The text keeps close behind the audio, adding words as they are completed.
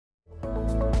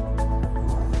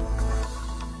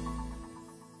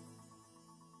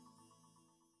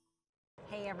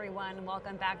everyone.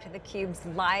 Welcome back to theCUBE's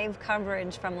live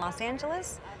coverage from Los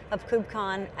Angeles of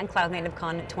KubeCon and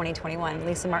CloudNativeCon 2021.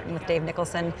 Lisa Martin with Dave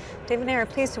Nicholson. David and I are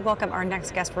pleased to welcome our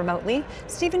next guest remotely.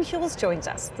 Stephen Huels joins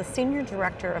us, the Senior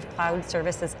Director of Cloud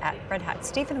Services at Red Hat.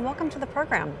 Stephen, welcome to the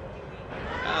program.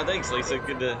 Thanks, Lisa.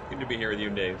 Good to be here with you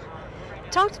and Dave.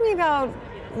 Talk to me about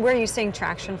where you're seeing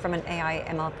traction from an AI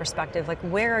ML perspective. Like,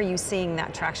 where are you seeing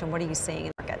that traction? What are you seeing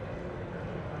in the market?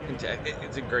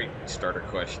 It's a great starter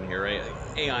question here, right?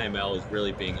 AI ML is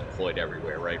really being employed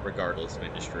everywhere, right? Regardless of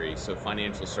industry. So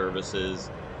financial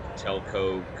services,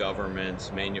 telco,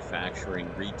 governments, manufacturing,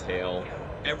 retail,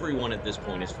 everyone at this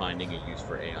point is finding a use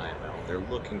for AI ML. They're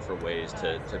looking for ways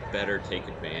to better take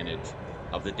advantage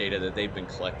of the data that they've been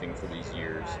collecting for these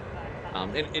years.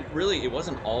 And it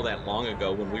wasn't all that long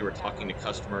ago when we were talking to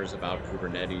customers about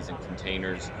Kubernetes and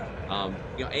containers.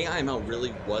 AI ML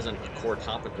really wasn't a core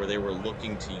topic where they were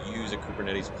looking to use a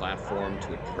Kubernetes platform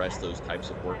to address those types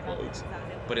of workloads.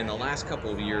 But in the last couple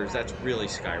of years, that's really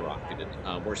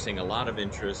skyrocketed. We're seeing a lot of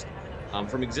interest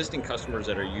from existing customers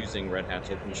that are using Red Hat's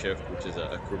OpenShift, which is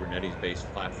a Kubernetes-based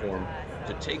platform,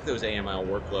 to take those AML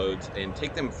workloads and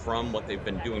take them from what they've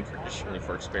been doing traditionally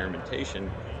for experimentation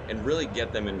and really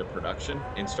get them into production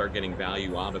and start getting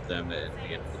value out of them at the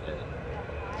end of the day.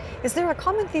 Is there a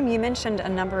common theme? You mentioned a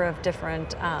number of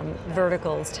different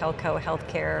verticals, telco,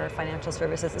 healthcare, financial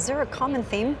services. Is there a common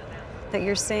theme that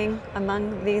you're seeing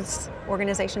among these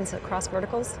organizations across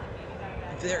verticals?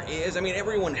 There is. I mean,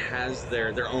 everyone has their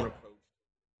own approach,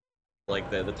 like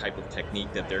the type of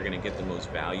technique that they're going to get the most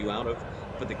value out of.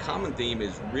 But the common theme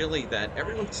is really that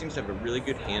everyone seems to have a really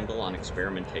good handle on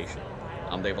experimentation.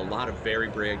 They have a lot of very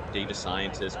brave data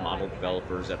scientists, model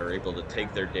developers that are able to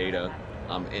take their data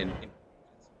and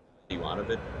value out of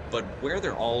it. But where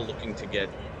they're all looking to get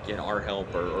our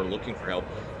help or looking for help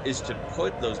is to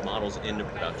put those models into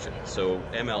production. So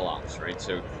ML ops, right?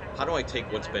 So how do I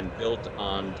take what's been built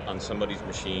on somebody's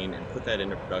machine and put that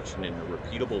into production in a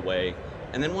repeatable way?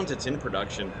 And then once it's in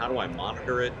production, how do I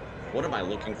monitor it? What am I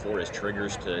looking for as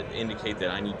triggers to indicate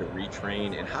that I need to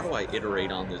retrain? And how do I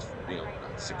iterate on this,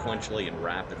 sequentially and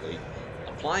rapidly?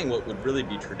 Applying what would really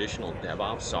be traditional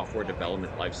DevOps, software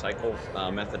development lifecycle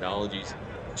methodologies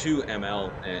to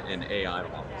ML and AI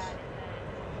models.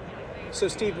 So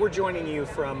Steve, we're joining you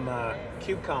from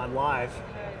KubeCon live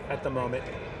at the moment.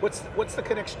 What's the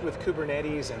connection with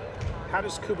Kubernetes, and how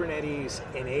does Kubernetes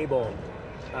enable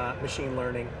machine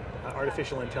learning,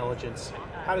 artificial intelligence?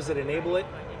 How does it enable it,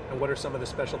 and what are some of the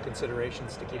special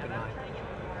considerations to keep in mind?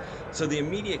 So the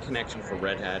immediate connection for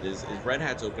Red Hat is Red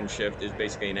Hat's OpenShift is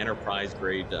basically an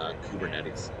enterprise-grade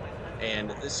Kubernetes.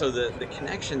 And so the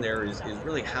connection there is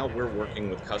really how we're working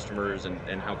with customers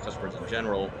and how customers in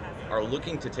general are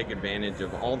looking to take advantage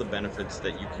of all the benefits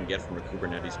that you can get from a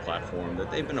Kubernetes platform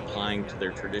that they've been applying to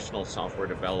their traditional software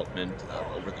development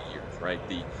over the years, right?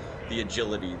 The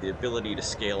agility, the ability to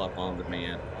scale up on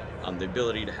demand, the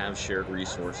ability to have shared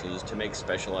resources, to make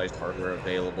specialized hardware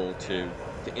available to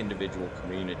individual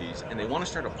communities. And they want to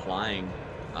start applying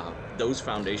those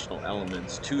foundational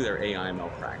elements to their AI/ML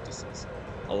practices.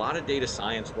 A lot of data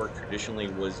science work traditionally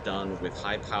was done with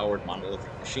high-powered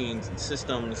monolithic machines and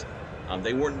systems.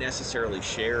 They weren't necessarily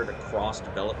shared across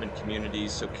development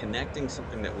communities, so connecting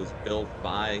something that was built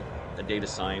by a data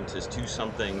scientist to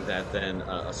something that then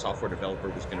a software developer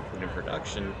was going to put in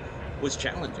production was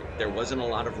challenging. There wasn't a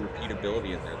lot of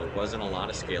repeatability in there. There wasn't a lot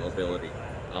of scalability.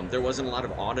 There wasn't a lot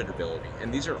of auditability.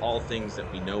 And these are all things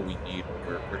that we know we need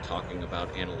when we're talking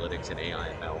about analytics and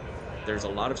AI/ML. There's a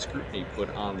lot of scrutiny put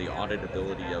on the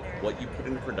auditability of what you put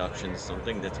into production,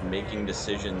 something that's making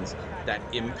decisions that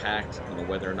impact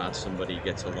whether or not somebody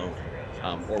gets a loan,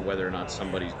 or whether or not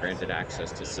somebody's granted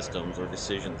access to systems or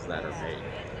decisions that are made.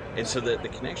 And so the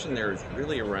connection there is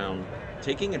really around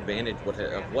taking advantage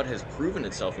of what has proven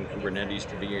itself in Kubernetes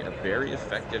to be a very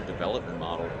effective development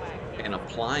model and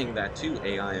applying that to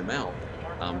AI/ML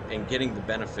and getting the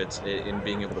benefits in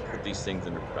being able to put these things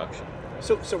into production.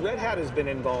 So Red Hat has been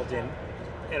involved in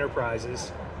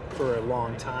enterprises for a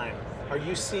long time. Are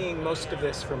you seeing most of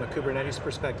this from a Kubernetes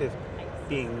perspective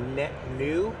being net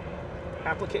new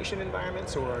application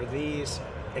environments, or are these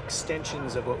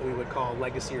extensions of what we would call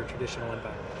legacy or traditional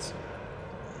environments?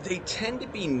 They tend to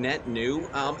be net new.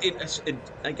 I guess,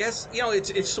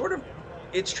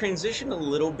 it's transitioned a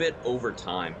little bit over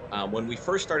time. When we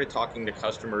first started talking to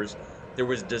customers, there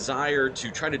was desire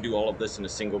to try to do all of this in a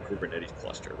single Kubernetes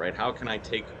cluster, right? How can I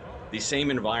take the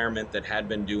same environment that had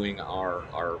been doing our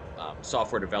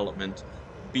software development,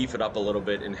 beef it up a little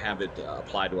bit, and have it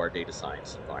apply to our data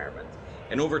science environment?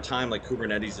 And over time, like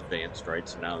Kubernetes advanced, right?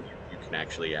 So now you can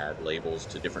actually add labels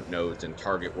to different nodes and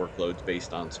target workloads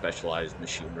based on specialized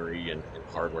machinery and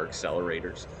hardware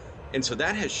accelerators. And so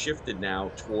that has shifted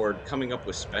now toward coming up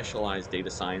with specialized data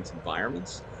science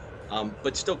environments,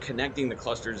 but still connecting the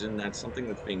clusters in that something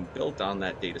that's being built on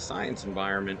that data science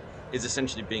environment is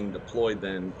essentially being deployed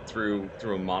then through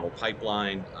a model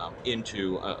pipeline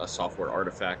into a software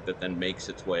artifact that then makes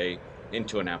its way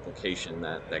into an application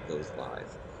that goes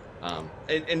live.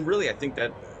 And really, I think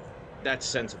that's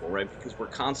sensible, right? Because we're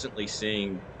constantly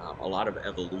seeing a lot of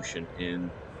evolution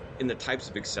in the types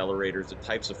of accelerators, the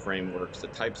types of frameworks, the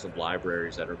types of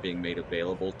libraries that are being made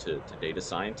available to data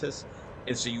scientists.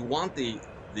 And so you want the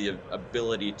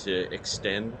ability to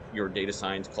extend your data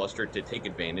science cluster to take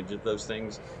advantage of those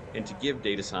things and to give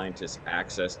data scientists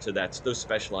access to those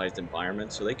specialized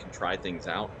environments so they can try things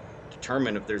out,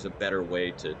 determine if there's a better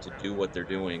way to do what they're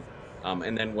doing.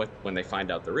 And then when they find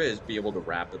out there is, be able to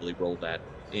rapidly roll that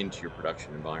into your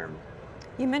production environment.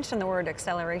 You mentioned the word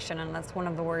acceleration, and that's one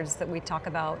of the words that we talk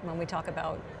about when we talk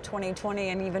about 2020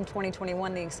 and even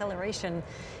 2021, the acceleration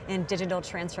in digital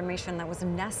transformation that was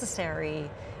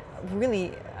necessary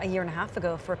really a year and a half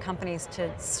ago for companies to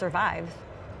survive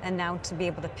and now to be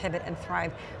able to pivot and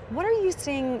thrive. What are you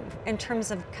seeing in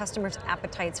terms of customers'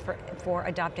 appetites for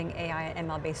adopting AI and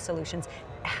ML-based solutions?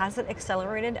 Has it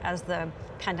accelerated as the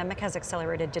pandemic has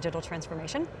accelerated digital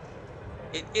transformation?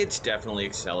 It's definitely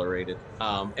accelerated.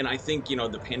 And I think,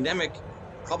 the pandemic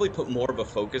probably put more of a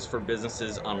focus for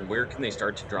businesses on where can they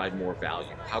start to drive more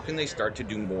value? How can they start to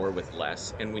do more with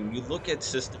less? And when you look at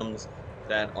systems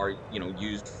that are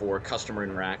used for customer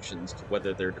interactions,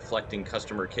 whether they're deflecting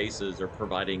customer cases or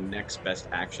providing next best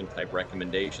action type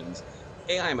recommendations,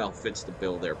 AI/ML fits the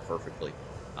bill there perfectly.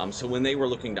 So when they were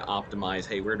looking to optimize,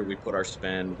 hey, where do we put our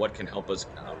spend? What can help us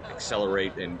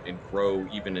accelerate and grow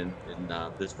even in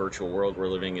this virtual world we're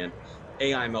living in?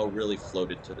 AI/ML really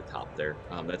floated to the top there.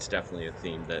 That's definitely a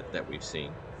theme that we've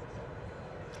seen.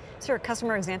 Is there a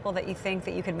customer example that you think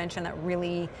that you could mention that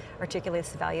really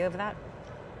articulates the value of that?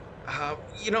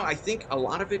 I think a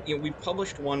lot of it, we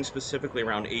published one specifically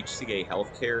around HCA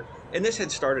healthcare, and this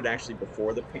had started actually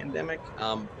before the pandemic.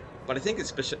 But I think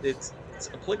it's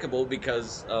applicable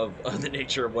because of the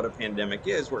nature of what a pandemic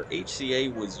is, where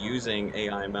HCA was using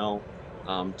AI/ML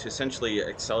to essentially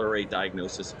accelerate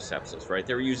diagnosis of sepsis, right?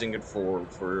 They were using it for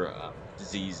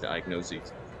disease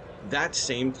diagnoses. That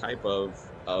same type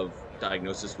of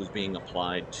diagnosis was being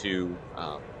applied to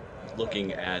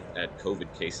looking at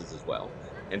COVID cases as well.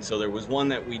 And so there was one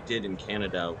that we did in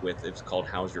Canada it's called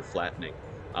How's Your Flattening,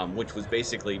 which was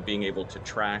basically being able to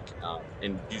track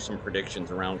and do some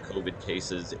predictions around COVID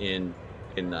cases in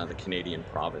the Canadian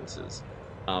provinces.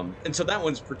 And so that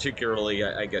one's particularly,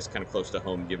 I guess, kind of close to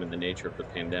home given the nature of the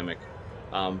pandemic.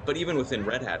 But even within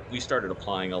Red Hat, we started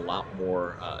applying a lot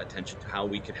more attention to how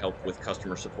we could help with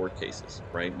customer support cases,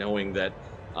 right? Knowing that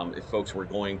if folks were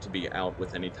going to be out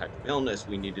with any type of illness,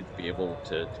 we needed to be able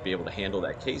to handle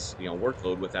that case,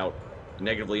 workload without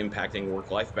negatively impacting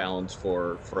work-life balance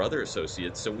for other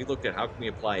associates. So we looked at how can we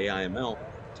apply AI/ML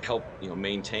to help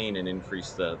maintain and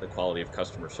increase the quality of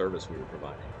customer service we were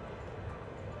providing.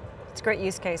 It's a great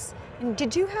use case. And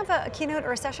did you have a keynote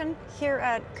or a session here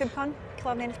at KubeCon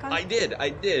CloudNativeCon? I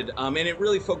did, and it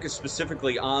really focused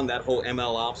specifically on that whole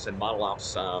ML ops and model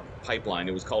ops pipeline.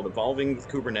 It was called Evolving with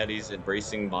Kubernetes,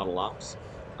 Embracing Model Ops.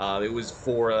 It was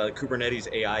for Kubernetes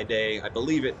AI Day. I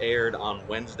believe it aired on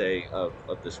Wednesday of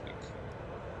this week.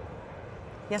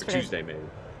 Yesterday. Or Tuesday, maybe.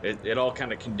 It all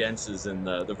kind of condenses in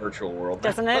the virtual world.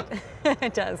 Doesn't it?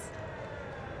 It does.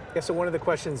 Yeah, so one of the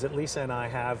questions that Lisa and I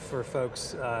have for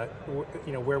folks,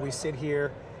 where we sit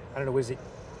here, I don't know, was it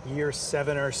year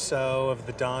 7 or so of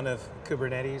the dawn of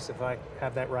Kubernetes, if I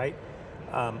have that right?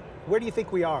 Where do you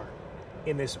think we are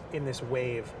in this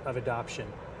wave of adoption?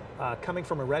 Coming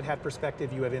from a Red Hat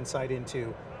perspective, you have insight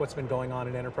into what's been going on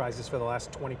in enterprises for the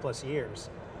last 20 plus years.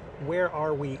 Where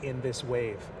are we in this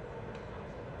wave?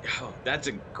 Oh, that's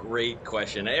a great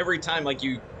question. Every time,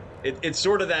 it's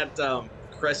sort of that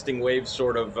cresting wave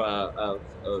sort of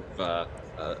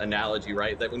analogy,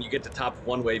 right? That when you get to top of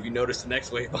one wave, you notice the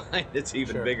next wave behind it's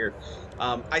even bigger.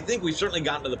 I think we've certainly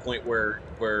gotten to the point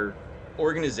where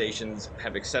organizations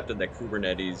have accepted that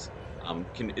Kubernetes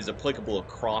is applicable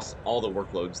across all the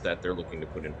workloads that they're looking to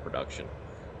put in production.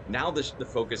 Now the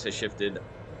focus has shifted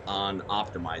on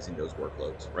optimizing those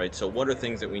workloads, right? So what are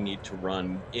things that we need to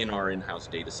run in our in-house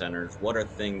data centers? What are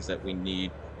things that we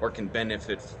need or can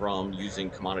benefit from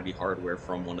using commodity hardware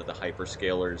from one of the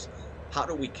hyperscalers? How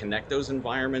do we connect those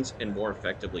environments and more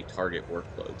effectively target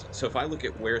workloads? So if I look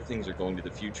at where things are going to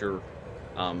the future,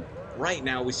 right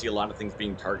now we see a lot of things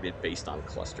being targeted based on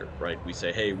cluster, right? We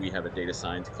say, hey, we have a data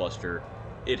science cluster.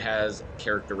 it has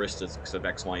characteristics of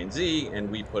X, Y, and Z, and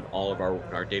we put all of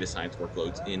our data science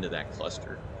workloads into that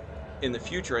cluster. In the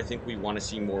future, I think we want to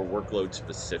see more workload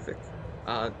specific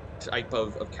type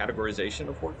of categorization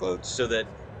of workloads so that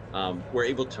we're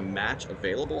able to match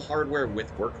available hardware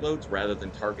with workloads rather than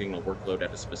targeting a workload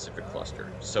at a specific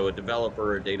cluster. So a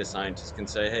developer or a data scientist can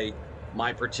say, hey,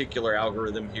 my particular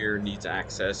algorithm here needs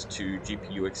access to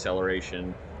GPU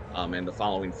acceleration and the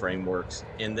following frameworks.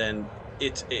 And then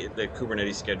the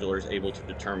Kubernetes scheduler is able to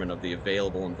determine of the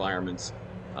available environments,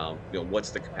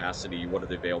 what's the capacity, what are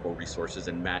the available resources,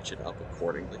 and match it up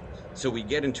accordingly. So we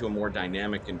get into a more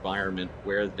dynamic environment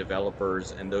where the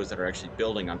developers and those that are actually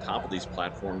building on top of these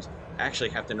platforms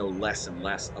actually have to know less and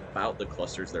less about the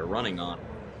clusters they're running on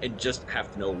and just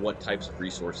have to know what types of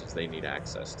resources they need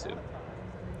access to.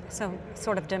 So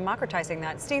sort of democratizing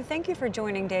that. Steve, thank you for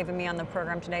joining Dave and me on the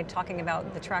program today, talking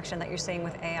about the traction that you're seeing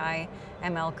with AI,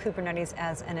 ML, Kubernetes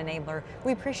as an enabler.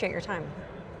 We appreciate your time.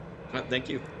 Thank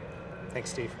you.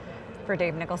 Thanks, Steve. For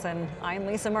Dave Nicholson, I'm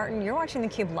Lisa Martin. You're watching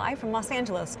theCUBE live from Los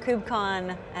Angeles,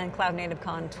 KubeCon and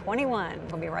CloudNativeCon 21.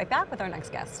 We'll be right back with our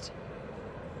next guest.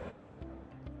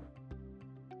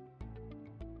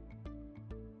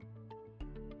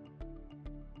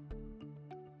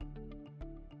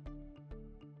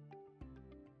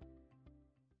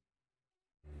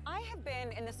 I have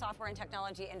been in the software and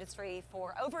technology industry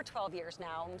for over 12 years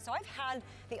now, so I've had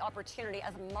the opportunity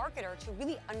as a marketer to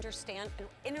really understand and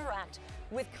interact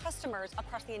with customers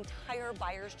across the entire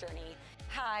buyer's journey.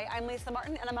 Hi, I'm Lisa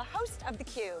Martin, and I'm a host of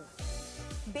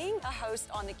theCUBE. Being a host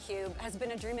on theCUBE has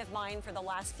been a dream of mine for the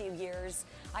last few years.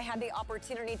 I had the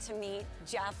opportunity to meet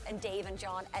Jeff and Dave and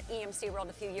John at EMC World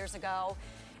a few years ago,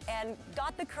 and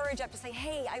got the courage up to say,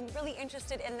 hey, I'm really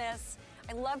interested in this.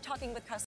 I love talking with customers.